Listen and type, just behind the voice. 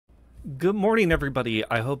Good morning, everybody.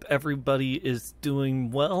 I hope everybody is doing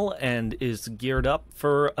well and is geared up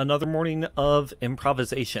for another morning of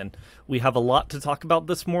improvisation. We have a lot to talk about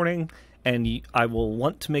this morning, and I will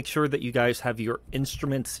want to make sure that you guys have your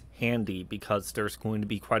instruments handy because there's going to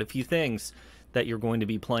be quite a few things that you're going to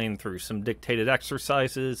be playing through, some dictated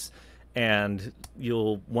exercises, and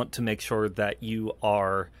you'll want to make sure that you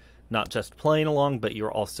are not just playing along, but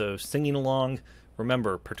you're also singing along.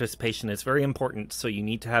 Remember, participation is very important, so you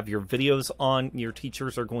need to have your videos on. Your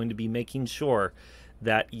teachers are going to be making sure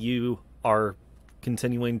that you are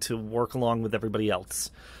continuing to work along with everybody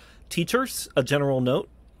else. Teachers, a general note,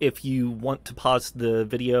 if you want to pause the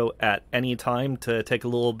video at any time to take a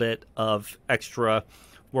little bit of extra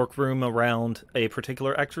workroom around a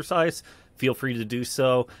particular exercise, feel free to do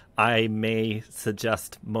so. I may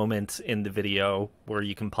suggest moments in the video where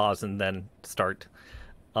you can pause and then start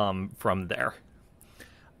from there.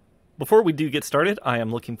 Before we do get started, I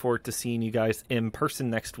am looking forward to seeing you guys in person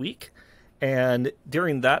next week. And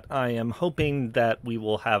during that, I am hoping that we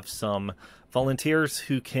will have some volunteers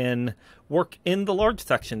who can work in the large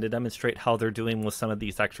section to demonstrate how they're doing with some of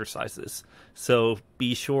these exercises. So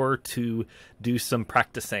be sure to do some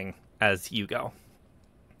practicing as you go.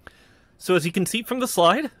 So as you can see from the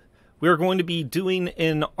slide, we're going to be doing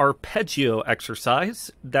an arpeggio exercise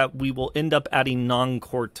that we will end up adding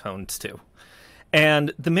non-chord tones to.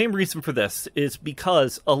 And the main reason for this is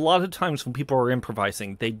because a lot of times when people are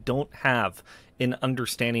improvising, they don't have an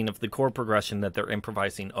understanding of the chord progression that they're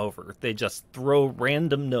improvising over. They just throw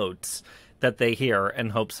random notes that they hear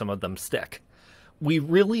and hope some of them stick. We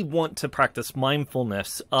really want to practice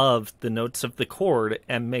mindfulness of the notes of the chord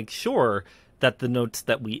and make sure that the notes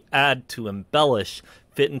that we add to embellish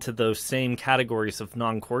fit into those same categories of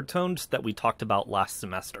non-chord tones that we talked about last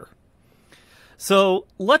semester. So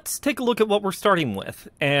let's take a look at what we're starting with,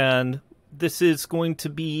 and this is going to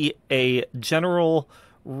be a general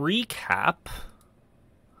recap,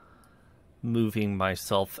 moving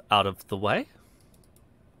myself out of the way.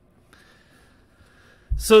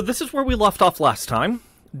 So this is where we left off last time,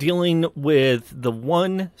 dealing with the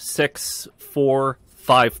 1, 6, 4,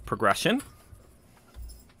 5 progression.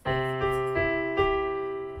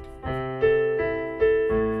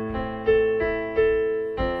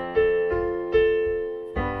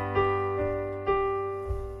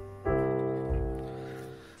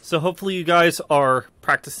 So hopefully you guys are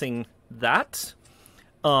practicing that.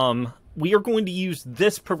 We are going to use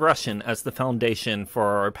this progression as the foundation for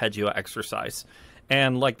our arpeggio exercise.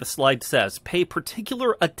 And like the slide says, pay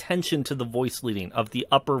particular attention to the voice leading of the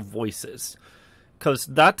upper voices, because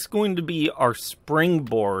that's going to be our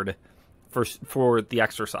springboard for the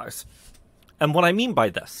exercise. And what I mean by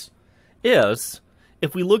this is,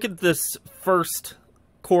 if we look at this first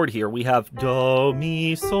chord here, we have do,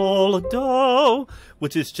 mi, sol, do,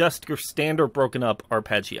 which is just your standard broken up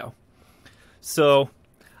arpeggio. So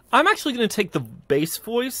I'm actually going to take the bass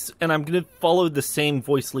voice and I'm going to follow the same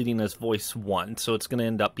voice leading as voice 1, so it's going to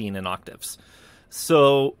end up being in octaves.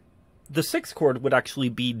 So the 6th chord would actually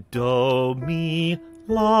be do, mi,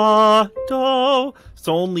 la, do,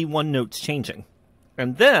 so only one note's changing.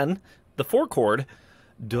 And then the 4 chord,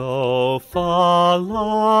 do, fa,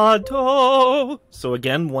 la, do. So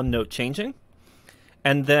again, one note changing.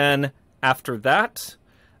 And then after that,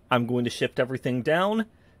 I'm going to shift everything down.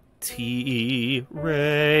 Ti,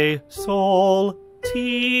 re, sol,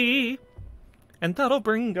 ti. And that'll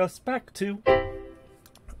bring us back to.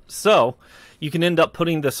 So you can end up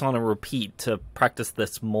putting this on a repeat to practice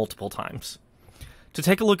this multiple times. To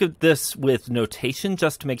take a look at this with notation,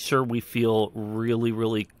 just to make sure we feel really,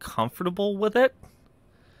 really comfortable with it,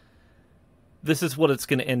 this is what it's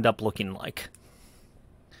going to end up looking like.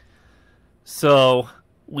 So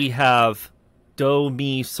we have do,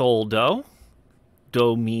 mi, sol, do,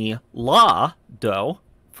 mi, la, do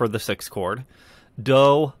for the 6th chord,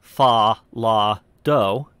 do, fa, la,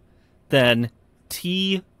 do, then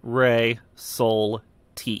ti, re, sol,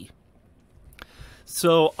 ti.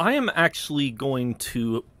 So I am actually going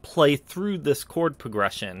to play through this chord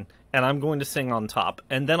progression, and I'm going to sing on top,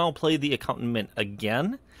 and then I'll play the accompaniment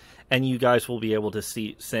again, and you guys will be able to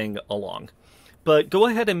sing along. But go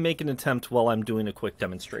ahead and make an attempt while I'm doing a quick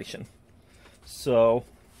demonstration. So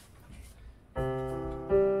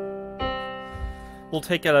we'll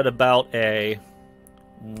take it at about a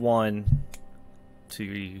 1,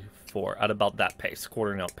 2, 4, at about that pace,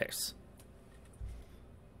 quarter note pace.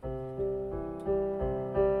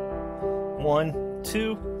 1,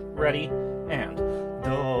 2, ready, and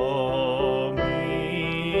do,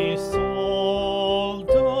 mi, sol,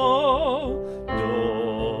 do,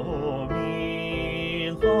 mi,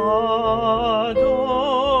 la, do,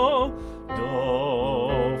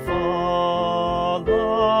 fa,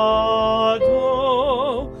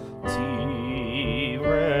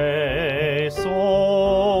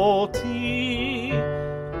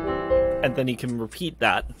 then you can repeat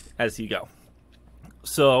that as you go.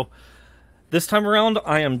 So this time around,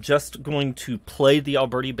 I am just going to play the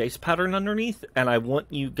Alberti bass pattern underneath, and I want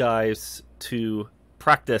you guys to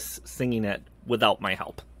practice singing it without my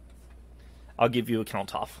help. I'll give you a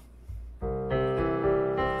count off.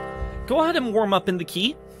 Go ahead and warm up in the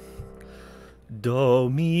key. Do,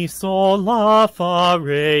 mi, sol, la, fa,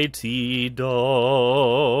 re, ti,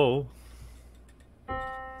 do.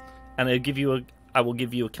 And I will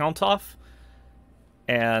give you a count off,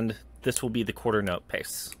 and this will be the quarter note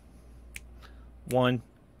pace. 1,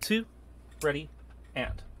 2, ready,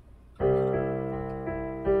 and.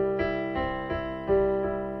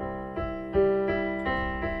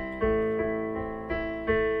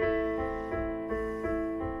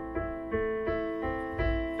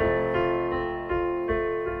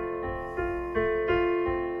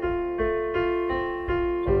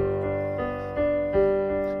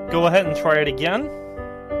 Go ahead and try it again.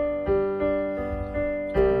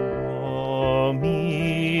 Do,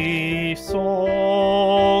 mi,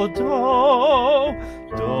 sol, do,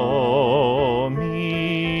 do,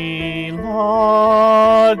 mi,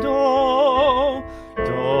 la, do,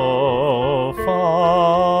 do,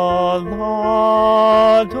 fa,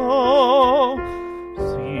 la, do,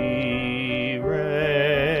 si,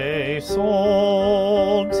 re,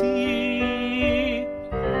 sol, ti,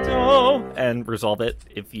 do, and resolve it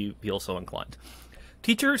if you feel so inclined.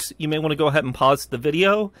 Teachers, you may want to go ahead and pause the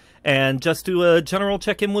video and just do a general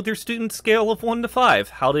check-in with your students' scale of 1 to 5.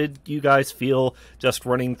 How did you guys feel just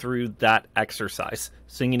running through that exercise,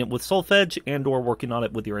 singing it with solfege and or working on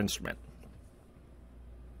it with your instrument?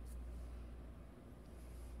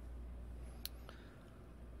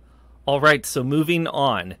 All right, so moving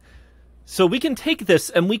on. So we can take this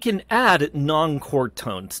and we can add non-chord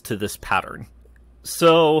tones to this pattern.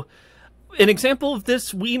 So an example of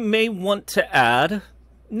this, we may want to add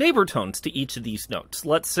neighbor tones to each of these notes.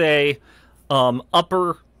 Let's say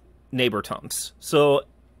upper neighbor tones. So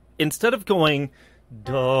instead of going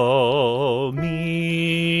do,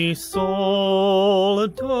 mi, sol,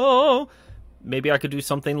 do, maybe I could do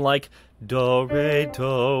something like do, re,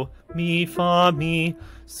 do, mi, fa, mi,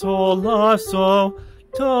 sol, la, so,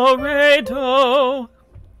 do, re, do,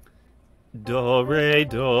 do, re,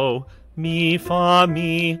 do, mi, fa,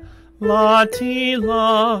 mi, la, ti,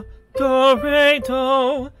 la, do, re,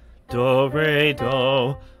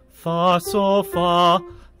 do, fa, sol, fa,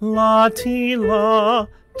 la, ti, la,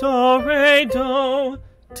 do, re, do,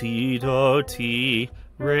 ti,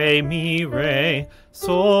 re, mi, re,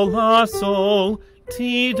 sol, la, sol,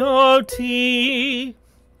 ti, do, ti.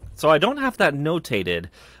 So I don't have that notated,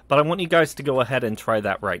 but I want you guys to go ahead and try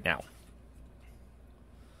that right now.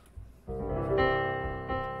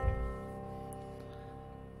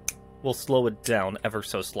 We'll slow it down ever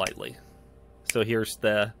so slightly. So here's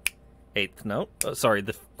the eighth note. Oh, sorry,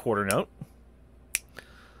 the quarter note.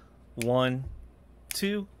 1,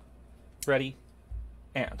 2, ready,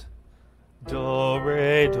 and. Do,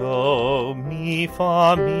 re, do, mi,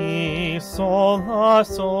 fa, mi, sol, la,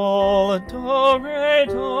 sol, do, re,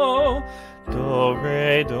 do,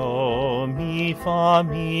 mi, fa,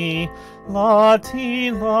 mi, la, ti,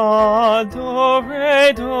 la, do,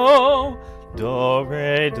 re,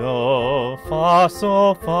 do, fa,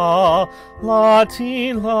 sol, fa, la,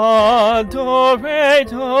 ti, la, do, re,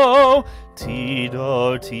 do,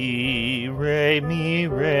 ti, re, mi,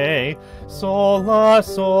 re, sol, la,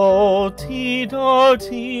 sol, ti, do.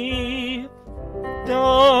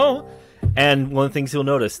 And one of the things you'll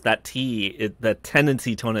notice, that T, the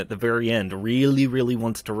tendency tone at the very end really, really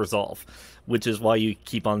wants to resolve, which is why you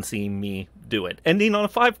keep on seeing me do it. Ending on a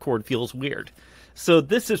 5 chord feels weird. So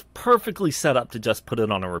this is perfectly set up to just put it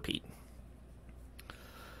on a repeat.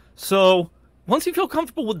 So once you feel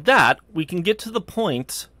comfortable with that, we can get to the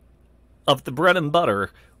point of the bread and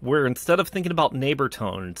butter where instead of thinking about neighbor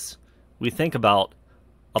tones, we think about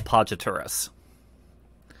appoggiaturas.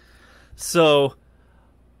 So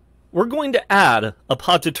we're going to add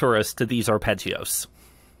appoggiaturas to these arpeggios.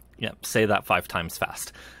 Yep, say that 5 times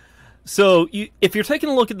fast. So if you're taking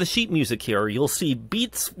a look at the sheet music here, you'll see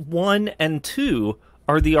beats 1 and 2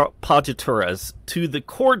 are the appoggiaturas to the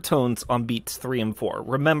chord tones on beats 3 and 4.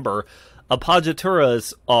 Remember,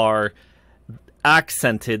 appoggiaturas are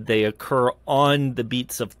accented. They occur on the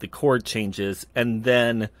beats of the chord changes and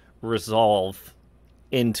then resolve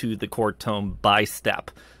into the chord tone by step.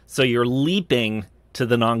 So you're leaping to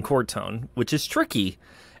the non-chord tone, which is tricky,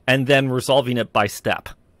 and then resolving it by step.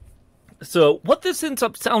 So what this ends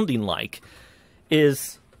up sounding like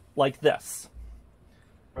is like this.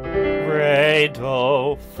 Re,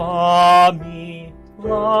 do, fa, mi,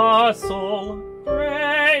 la, sol,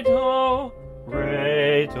 re, do,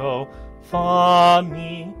 fa,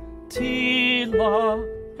 mi, ti, la,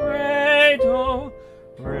 re, do,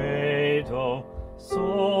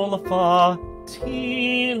 sol, fa,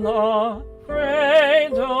 ti, la, re,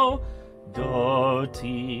 do,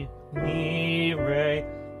 ti, mi, re,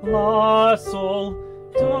 la, sol,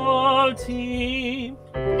 do, ti,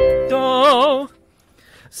 do.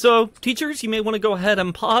 So, teachers, you may want to go ahead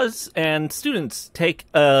and pause, and students, take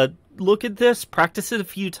a look at this, practice it a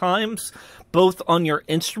few times, both on your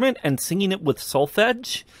instrument and singing it with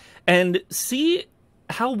solfege, and see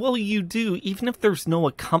how well you do, even if there's no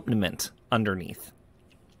accompaniment underneath.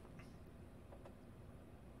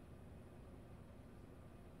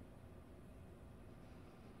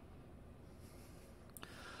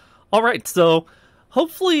 All right, so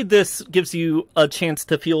hopefully this gives you a chance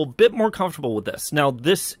to feel a bit more comfortable with this. Now,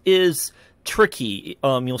 this is tricky.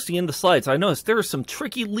 You'll see in the slides, I noticed there are some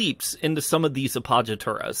tricky leaps into some of these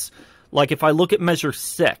appoggiaturas. Like if I look at measure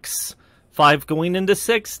 6, 5 going into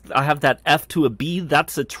 6, I have that F to a B,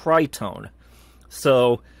 that's a tritone.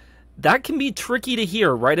 So that can be tricky to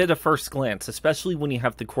hear right at a first glance, especially when you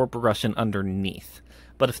have the chord progression underneath.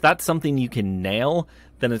 But if that's something you can nail,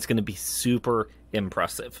 then it's going to be super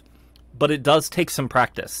impressive. But it does take some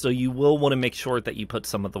practice, so you will want to make sure that you put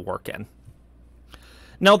some of the work in.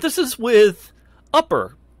 Now, this is with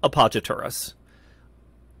upper appoggiaturas.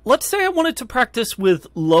 Let's say I wanted to practice with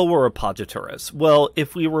lower appoggiaturas. Well,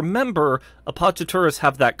 if we remember, appoggiaturas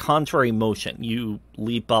have that contrary motion. You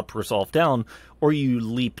leap up, resolve down, or you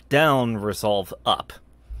leap down, resolve up.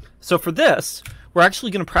 So for this, we're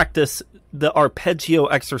actually going to practice the arpeggio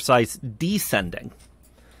exercise descending.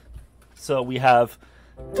 So we have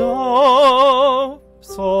do,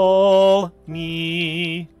 sol,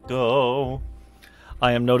 mi, do.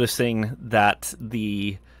 I am noticing that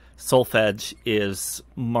the solfege is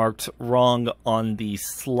marked wrong on the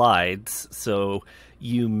slides, so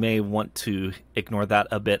you may want to ignore that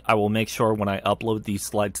a bit. I will make sure when I upload these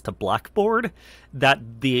slides to Blackboard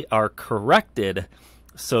that they are corrected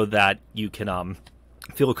so that you can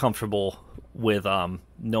feel comfortable with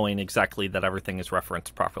knowing exactly that everything is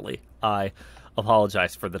referenced properly. I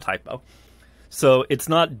apologize for the typo. So it's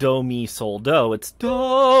not do, mi, sol, do. It's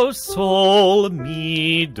do, sol,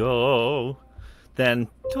 mi, do. Then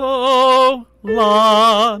do,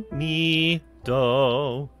 la, mi,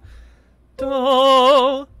 do.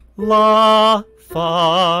 Do, la,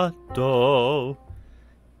 fa, do.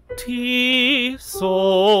 Ti,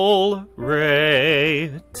 sol,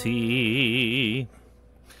 re, ti.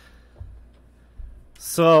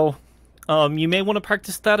 So you may want to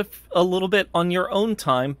practice that a little bit on your own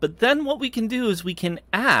time, but then what we can do is we can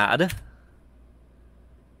add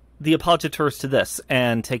the appoggiaturas to this,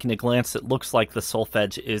 and taking a glance, it looks like the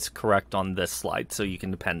solfege is correct on this slide, so you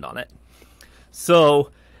can depend on it.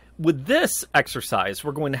 So with this exercise,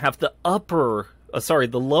 we're going to have the lower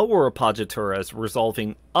appoggiaturas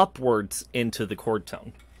resolving upwards into the chord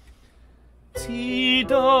tone. Ti,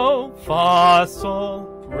 do, fa, sol,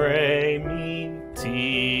 re, mi,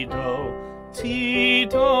 ti, do,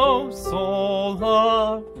 sol,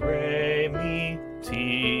 la, re, mi,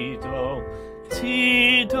 ti,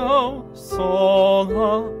 do, sol,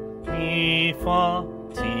 la, mi, fa,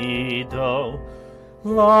 ti, do,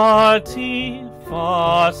 la, ti,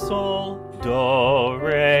 fa, sol, do,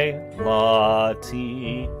 re, la,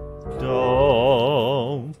 ti,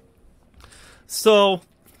 do. So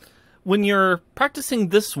when you're practicing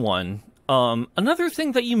this one, another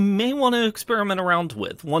thing that you may want to experiment around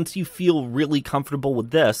with once you feel really comfortable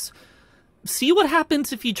with this, see what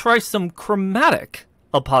happens if you try some chromatic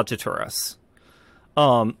appoggiaturas.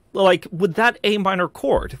 Like with that A minor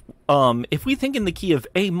chord, if we think in the key of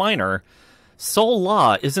A minor, sol,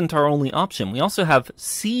 la isn't our only option. We also have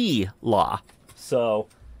si, la. So,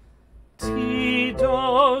 ti,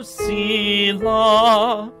 do, si,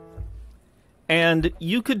 la. And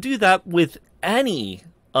you could do that with any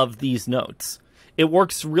of these notes. It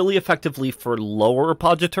works really effectively for lower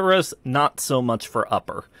appoggiaturas, not so much for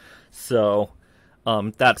upper. So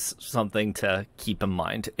that's something to keep in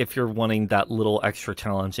mind if you're wanting that little extra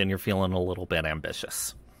challenge and you're feeling a little bit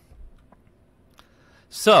ambitious.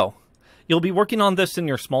 So you'll be working on this in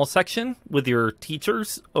your small section with your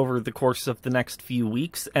teachers over the course of the next few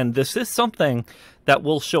weeks, and this is something that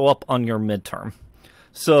will show up on your midterm.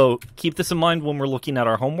 So keep this in mind when we're looking at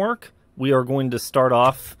our homework. We are going to start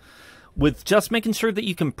off with just making sure that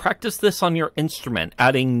you can practice this on your instrument,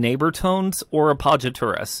 adding neighbor tones or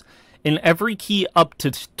appoggiaturas. In every key up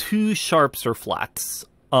to 2 sharps or flats,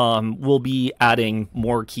 we'll be adding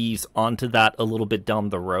more keys onto that a little bit down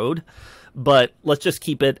the road. But let's just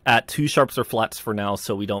keep it at 2 sharps or flats for now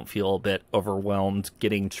so we don't feel a bit overwhelmed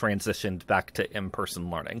getting transitioned back to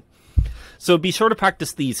in-person learning. So be sure to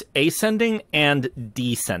practice these ascending and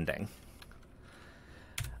descending.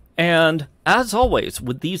 And as always,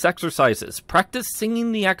 with these exercises, practice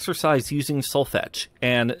singing the exercise using solfege.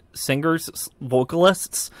 And singers,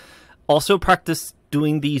 vocalists, also practice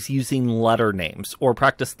doing these using letter names or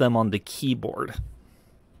practice them on the keyboard.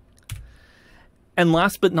 And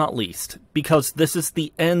last but not least, because this is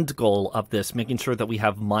the end goal of this, making sure that we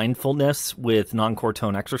have mindfulness with non-chord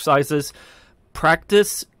tone exercises,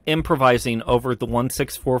 practice improvising over the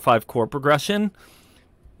 1-6-4-5 chord progression,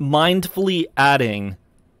 mindfully adding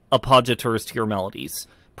appoggiatures to your melodies,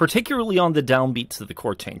 particularly on the downbeats of the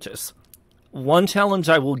chord changes. One challenge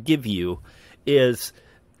I will give you is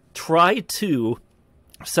try to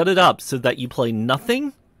set it up so that you play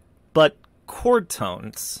nothing but chord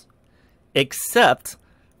tones, except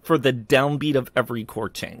for the downbeat of every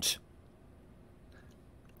chord change.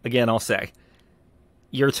 Again, I'll say,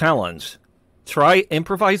 your challenge, try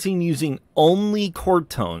improvising using only chord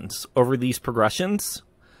tones over these progressions,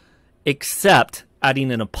 except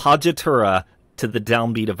adding an appoggiatura to the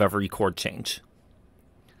downbeat of every chord change.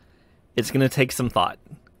 It's going to take some thought,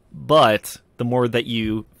 but the more that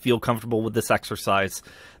you feel comfortable with this exercise,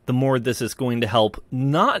 the more this is going to help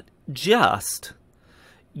not just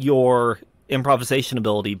your improvisation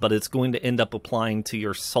ability, but it's going to end up applying to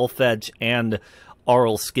your solfege and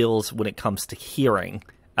aural skills when it comes to hearing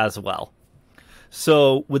as well.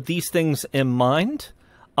 So with these things in mind,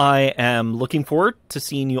 I am looking forward to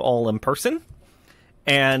seeing you all in person.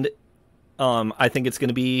 And I think it's going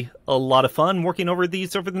to be a lot of fun working over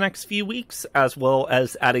these over the next few weeks, as well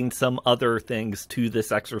as adding some other things to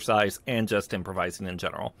this exercise and just improvising in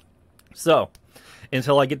general. So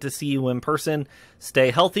until I get to see you in person, stay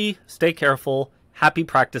healthy, stay careful, happy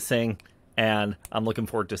practicing, and I'm looking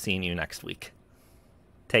forward to seeing you next week.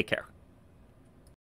 Take care.